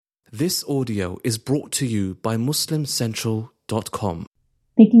This audio is brought to you by MuslimCentral.com.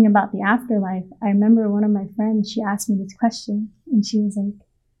 Thinking about the afterlife, I remember one of my friends, she asked me this question, and she was like,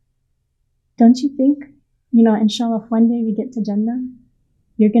 don't you think, inshallah, if one day we get to Jannah,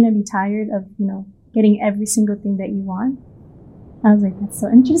 you're going to be tired of, getting every single thing that you want? I was like, that's so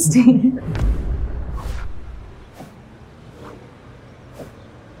interesting.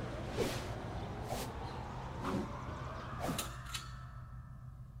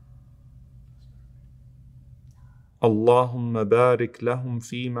 اللهم بارك لهم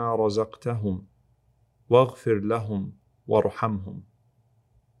فيما رزقتهم واغفر لهم وارحمهم.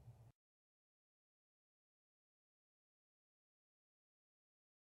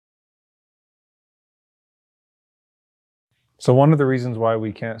 So one of the reasons why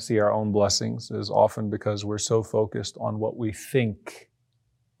we can't see our own blessings is often because we're so focused on what we think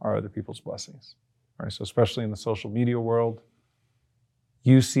are other people's blessings. Right? So especially in the social media world,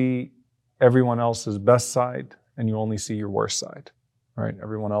 you see everyone else's best side and you only see your worst side. Right?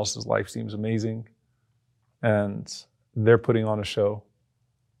 Everyone else's life seems amazing and they're putting on a show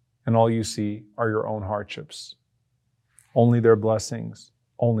and all you see are your own hardships. Only their blessings,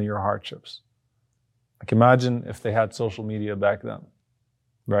 only your hardships. Like imagine if they had social media back then,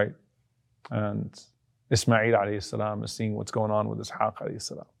 right? And Ismail alayhi salam is seeing what's going on with Ishaq alayhi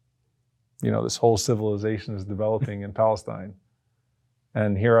salam. This whole civilization is developing in Palestine.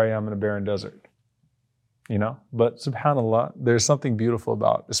 And here I am in a barren desert, But subhanAllah, there's something beautiful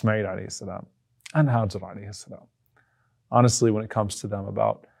about Ismail alayhi salam and Hajar alayhi salam. Honestly, when it comes to them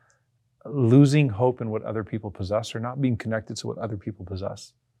about losing hope in what other people possess or not being connected to what other people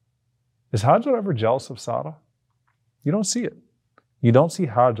possess. Is Hajar ever jealous of Sarah? You don't see it. You don't see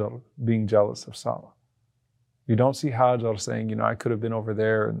Hajar being jealous of Sarah. You don't see Hajar saying, I could have been over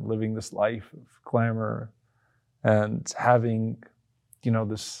there and living this life of glamour and having,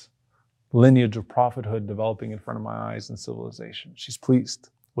 this lineage of prophethood developing in front of my eyes and civilization. She's pleased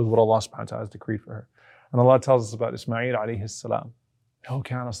with what Allah subhanahu wa ta'ala has decreed for her. And Allah tells us about Ismail alayhi salam.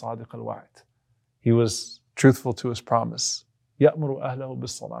 He was truthful to his promise. يَأْمُرُ أَهْلَهُ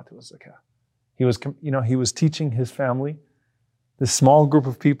بِالصَّلَاةِ وَالزَّكَاةِ. He was teaching his family, this small group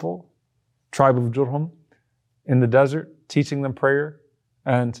of people, tribe of Jurhum, in the desert, teaching them prayer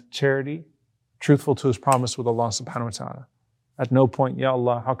and charity, truthful to his promise with Allah subhanahu wa ta'ala. At no point, Ya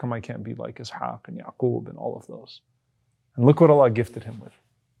Allah, how come I can't be like Ishaq and Yaqub and all of those? And look what Allah gifted him with.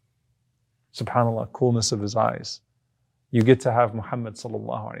 SubhanAllah, coolness of his eyes. You get to have Muhammad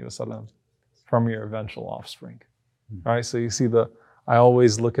sallallahu alayhi wasallam from your eventual offspring. Right, so you see I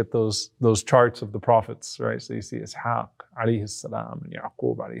always look at those charts of the prophets, right? So you see Ishaq alayhi salam and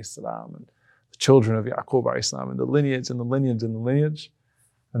Yaqub alayhi salam and the children of Yaqub alayhi salam and the lineage and the lineage and the lineage.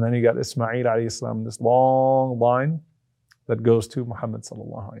 And then you got Ismail alayhi salam, this long line that goes to Muhammad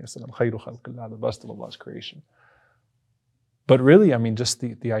sallallahu alayhi wasallam, khayru khalqillah, the best of Allah's creation. But really, just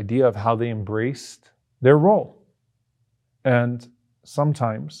the idea of how they embraced their role. And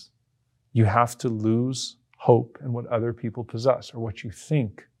sometimes you have to lose hope in what other people possess or what you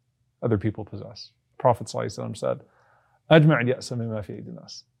think other people possess. Prophet ﷺ said, أَجْمَعْ الْيَأْسَ مِمَّا فِي أَيْدِي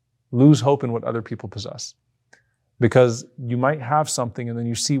النَّاسِ. Lose hope in what other people possess. Because you might have something and then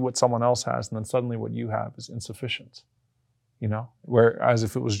you see what someone else has and then suddenly what you have is insufficient. Whereas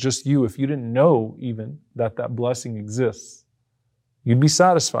if it was just you, if you didn't know even that blessing exists, you'd be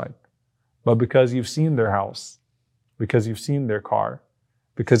satisfied. But because you've seen their house, because you've seen their car,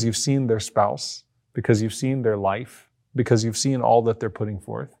 because you've seen their spouse, because you've seen their life, because you've seen all that they're putting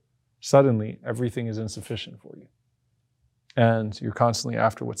forth, suddenly everything is insufficient for you. And you're constantly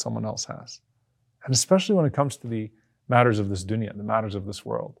after what someone else has. And especially when it comes to the matters of this dunya, the matters of this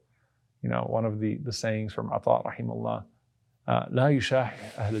world. One of the sayings from Ata rahimahullah, لا يشاح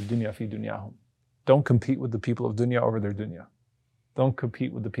أهل الدنيا في دنياهم. Don't compete with the people of dunya over their dunya. Don't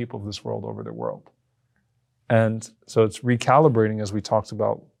compete with the people of this world over their world. And so it's recalibrating, as we talked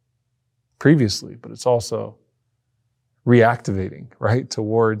about previously, but it's also reactivating, right,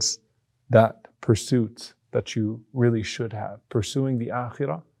 towards that pursuit that you really should have. Pursuing the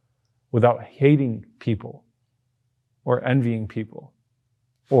akhirah without hating people or envying people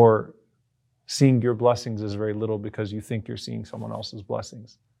or seeing your blessings as very little because you think you're seeing someone else's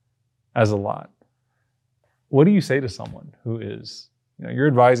blessings as a lot. What do you say to someone who is, you're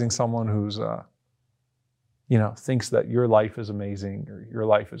advising someone who's thinks that your life is amazing or your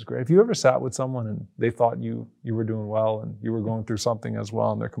life is great. Have you ever sat with someone and they thought you were doing well and you were going through something as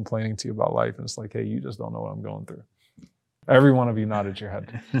well and they're complaining to you about life and it's like, hey, you just don't know what I'm going through. Every one of you nodded your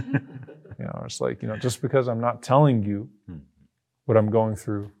head. It's like, just because I'm not telling you what I'm going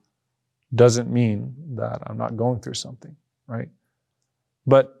through doesn't mean that I'm not going through something, right?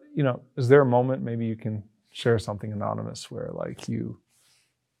 But is there a moment, maybe you can share something anonymous where like you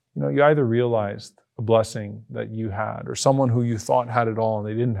either realized a blessing that you had or someone who you thought had it all and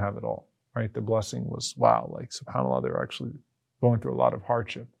they didn't have it all, right? The blessing was, wow, like subhanAllah, they're actually going through a lot of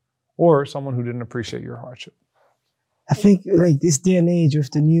hardship, or someone who didn't appreciate your hardship. I think like this day and age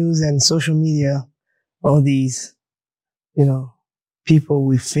with the news and social media, all these, people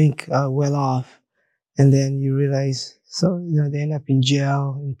we think are well off, and then you realize, they end up in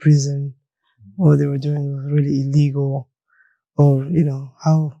jail, in prison, or they were doing was really illegal, or,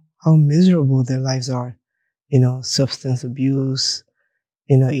 how miserable their lives are, substance abuse,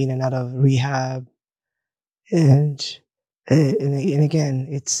 in and out of rehab. And again,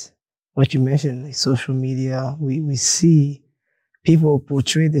 it's what you mentioned, like social media, we see people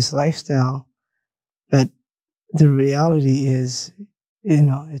portray this lifestyle, but the reality is,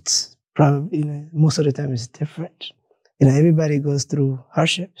 it's probably, most of the time it's different. Everybody goes through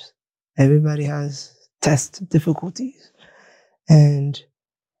hardships. Everybody has test difficulties. And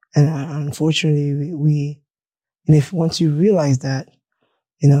unfortunately, if once you realize that,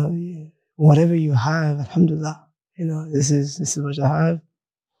 whatever you have, alhamdulillah, this is what I have.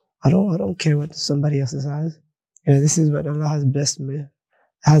 I don't care what somebody else has. This is what Allah has blessed me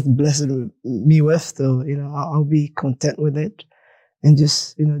with. So, I'll be content with it and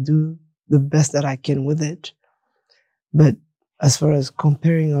just, do the best that I can with it. But as far as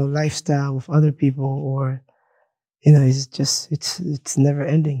comparing our lifestyle with other people, or, it's never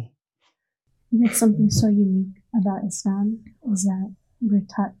ending. That's something so unique about Islam, is that we're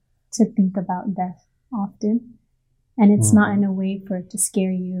taught to think about death often. And it's not in a way for it to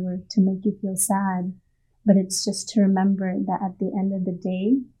scare you or to make you feel sad, but it's just to remember that at the end of the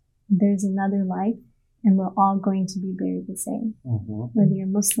day, there's another life and we're all going to be buried the same. Whether you're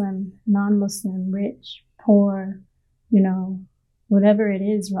Muslim, non-Muslim, rich, poor, whatever it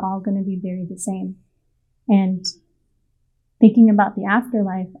is, we're all going to be buried the same. And thinking about the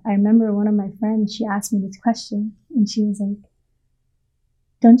afterlife, I remember one of my friends, she asked me this question and she was like,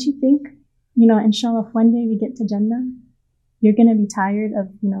 don't you think, inshallah, if one day we get to Jannah, you're going to be tired of,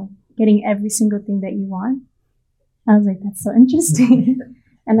 getting every single thing that you want? I was like, that's so interesting.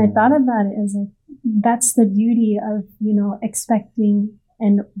 And I thought about it as like, that's the beauty of, expecting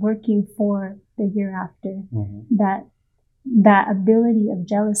and working for the hereafter. That ability of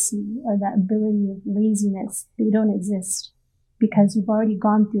jealousy or that ability of laziness, they don't exist because you've already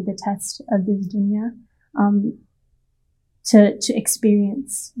gone through the test of this dunya. To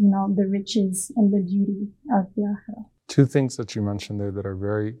experience, the riches and the beauty of the akhirah. Two things that you mentioned there that are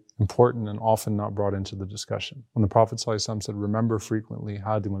very important and often not brought into the discussion. When the Prophet ﷺ said, remember frequently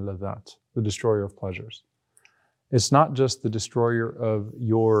hadim al-ladhat, the destroyer of pleasures. It's not just the destroyer of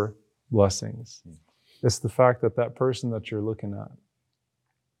your blessings. It's the fact that that person that you're looking at,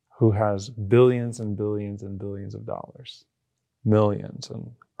 who has billions and billions and billions of dollars, millions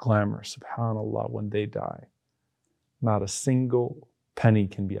and glamour, subhanAllah, when they die, not a single penny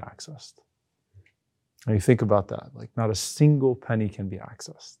can be accessed. And you think about that, like not a single penny can be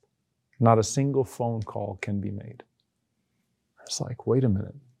accessed. Not a single phone call can be made. It's like, wait a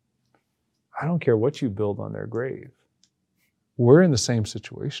minute. I don't care what you build on their grave. We're in the same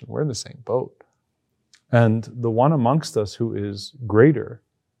situation. We're in the same boat. And the one amongst us who is greater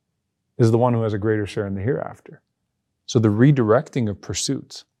is the one who has a greater share in the hereafter. So the redirecting of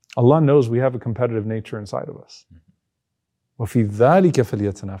pursuits. Allah knows we have a competitive nature inside of us. وَفِي ذَلِكَ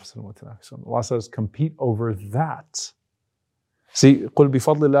فَلْيَتَنَافَسِ الْمُتَنَافِسُونَ. Allah says, compete over that. See, قُلْ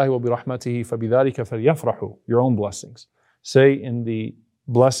بِفَضْلِ اللَّهِ وَبِرَحْمَتِهِ فَبِذَلِكَ فَلْيَفْرَحُوا. Your own blessings. Say in the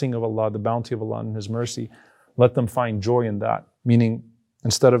blessing of Allah, the bounty of Allah and His mercy, let them find joy in that. Meaning,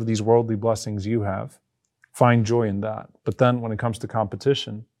 instead of these worldly blessings you have, find joy in that. But then when it comes to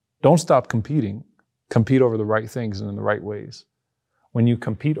competition, don't stop competing. Compete over the right things and in the right ways. When you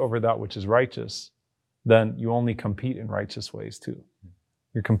compete over that which is righteous, then you only compete in righteous ways too.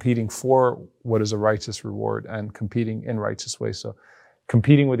 You're competing for what is a righteous reward and competing in righteous ways. So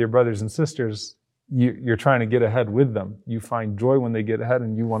competing with your brothers and sisters, you're trying to get ahead with them. You find joy when they get ahead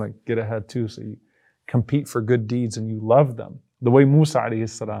and you want to get ahead too. So you compete for good deeds and you love them. The way Musa alayhi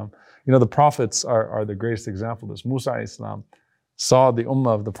salam, the prophets are the greatest example of this. Musa alayhi salam saw the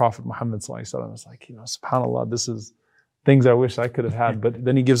ummah of the Prophet Muhammad sallallahu alaihi wasallam. It's like, subhanAllah, this is things I wish I could have had. But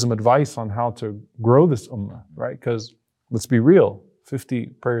then he gives them advice on how to grow this ummah, right? Because let's be real, 50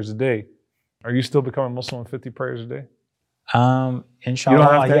 prayers a day. Are you still becoming Muslim with 50 prayers a day? Inshallah, you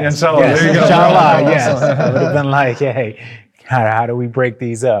don't have to, yes. Inshallah, yes. There you go. Inshallah, yes. I would have been like, hey, how do we break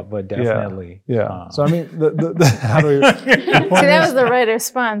these up? But definitely. Yeah. So I mean, how do we? See, that was the right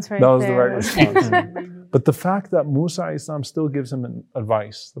response, right? That was the right response. But the fact that Musa Islam still gives him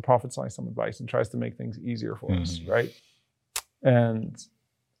advice, the Prophet advice, and tries to make things easier for us, right? And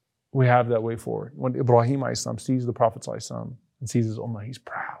we have that way forward. When Ibrahim Islam sees the Prophet and sees his ummah, he's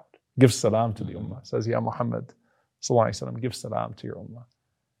proud. Gives salam to the ummah. Says, Ya Muhammad, give salam to your ummah.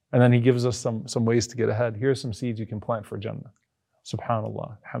 And then he gives us some ways to get ahead. Here are some seeds you can plant for Jannah.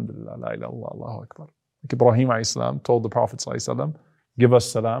 Subhanallah, alhamdulillah, la ilaha illallah, Allahu Akbar. Like Ibrahim Islam told the Prophet give us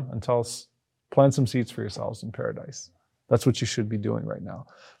salam and tell us, plant some seeds for yourselves in paradise. That's what you should be doing right now.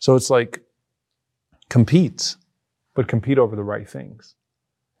 So it's like, compete, but compete over the right things.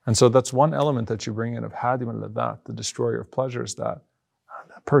 And so that's one element that you bring in of hadim al-ladhat, the destroyer of pleasures, that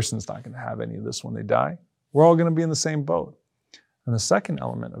person's not going to have any of this when they die. We're all going to be in the same boat. And the second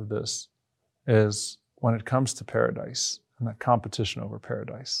element of this is when it comes to paradise and that competition over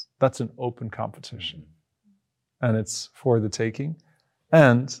paradise. That's an open competition. And it's for the taking.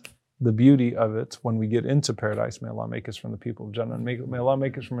 And the beauty of it, when we get into paradise, may Allah make us from the people of Jannah, and may Allah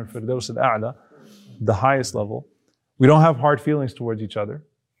make us from al-Firdaus al-A'la, the highest level. We don't have hard feelings towards each other.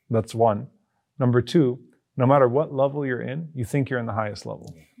 That's one. Number two, no matter what level you're in, you think you're in the highest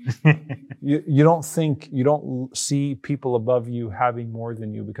level. You don't see people above you having more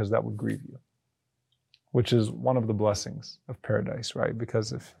than you, because that would grieve you, which is one of the blessings of paradise, right?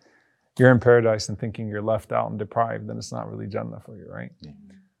 Because if you're in paradise and thinking you're left out and deprived, then it's not really Jannah for you, right? Yeah.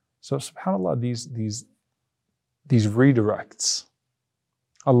 So subhanAllah, these redirects.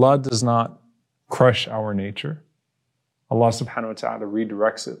 Allah does not crush our nature. Allah subhanahu wa ta'ala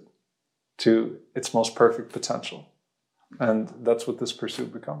redirects it to its most perfect potential. And that's what this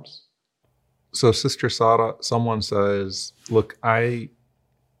pursuit becomes. So Sister Sarah, someone says, look, I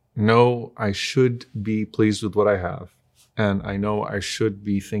know I should be pleased with what I have. And I know I should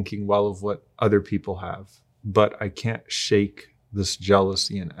be thinking well of what other people have. But I can't shake this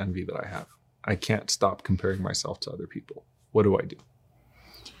jealousy and envy that I have. I can't stop comparing myself to other people. What do I do?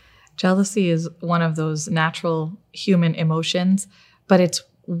 Jealousy is one of those natural human emotions, but it's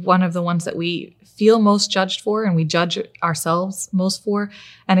one of the ones that we feel most judged for and we judge ourselves most for.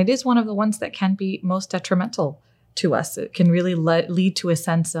 And it is one of the ones that can be most detrimental to us. It can really lead to a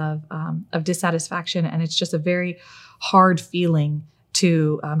sense of dissatisfaction, and it's just a very hard feeling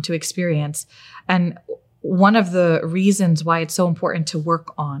to experience. And one of the reasons why it's so important to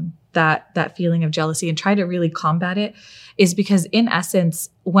work on that feeling of jealousy and try to really combat it is because, in essence,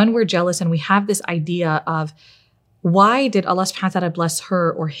 when we're jealous and we have this idea of why did Allah subhanahu wa ta'ala bless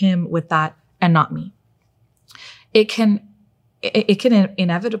her or him with that and not me, it can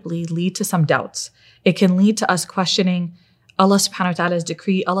inevitably lead to some doubts. It can lead to us questioning Allah subhanahu wa ta'ala's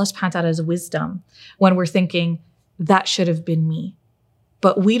decree, Allah subhanahu wa ta'ala's wisdom, when we're thinking that should have been me.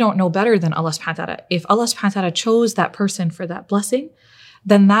 But we don't know better than Allah subhanahu wa ta'ala. If Allah subhanahu wa ta'ala chose that person for that blessing,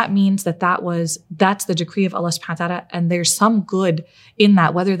 then that means that's the decree of Allah subhanahu wa ta'ala, and there's some good in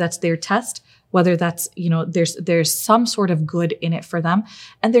that, whether that's their test, whether that's, there's some sort of good in it for them,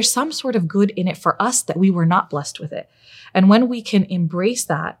 and there's some sort of good in it for us that we were not blessed with it. And when we can embrace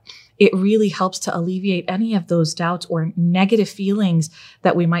that, it really helps to alleviate any of those doubts or negative feelings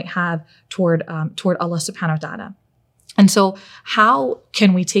that we might have toward Allah subhanahu wa ta'ala. And so how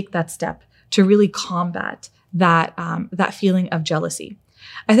can we take that step to really combat that feeling of jealousy?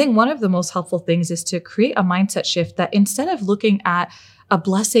 I think one of the most helpful things is to create a mindset shift that instead of looking at a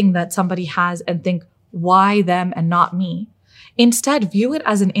blessing that somebody has and think, why them and not me? Instead, view it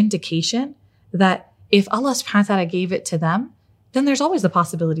as an indication that if Allah subhanahu wa ta'ala gave it to them, then there's always the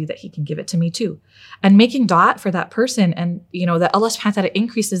possibility that He can give it to me too. And making dua for that person, and that Allah subhanahu wa ta'ala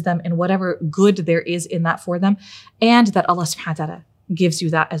increases them in whatever good there is in that for them, and that Allah subhanahu wa ta'ala gives you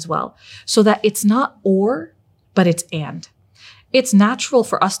that as well. So that it's not or, but it's and. It's natural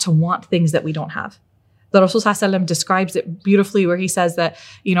for us to want things that we don't have. The Rasul sallallahu alaihi wasallam describes it beautifully, where he says that,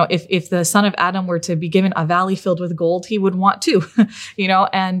 if the son of Adam were to be given a valley filled with gold, he would want to,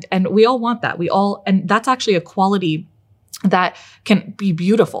 and we all want that. And that's actually a quality that can be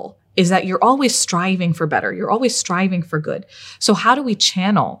beautiful, is that you're always striving for better. You're always striving for good. So how do we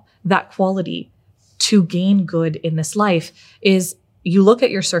channel that quality to gain good in this life? Is you look at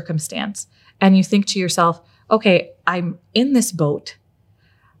your circumstance and you think to yourself, okay, I'm in this boat.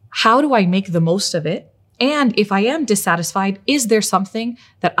 How do I make the most of it? And if I am dissatisfied, is there something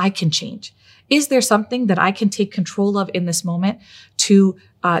that I can change? Is there something that I can take control of in this moment to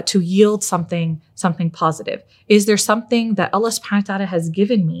to yield something positive? Is there something that Allah subhanahu wa ta'ala has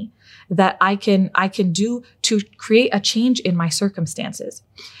given me that I can do to create a change in my circumstances?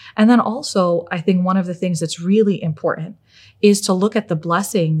 And then also, I think one of the things that's really important is to look at the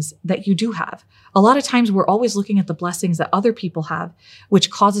blessings that you do have. A lot of times we're always looking at the blessings that other people have, which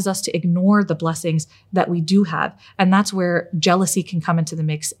causes us to ignore the blessings that we do have. And that's where jealousy can come into the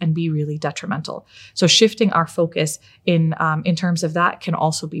mix and be really detrimental. So shifting our focus in terms of that can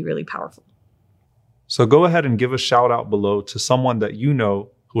also be really powerful. So go ahead and give a shout out below to someone that you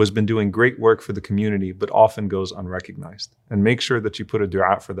know who has been doing great work for the community, but often goes unrecognized. And make sure that you put a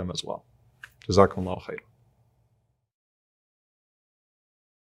dua for them as well. Jazakumullahu khair.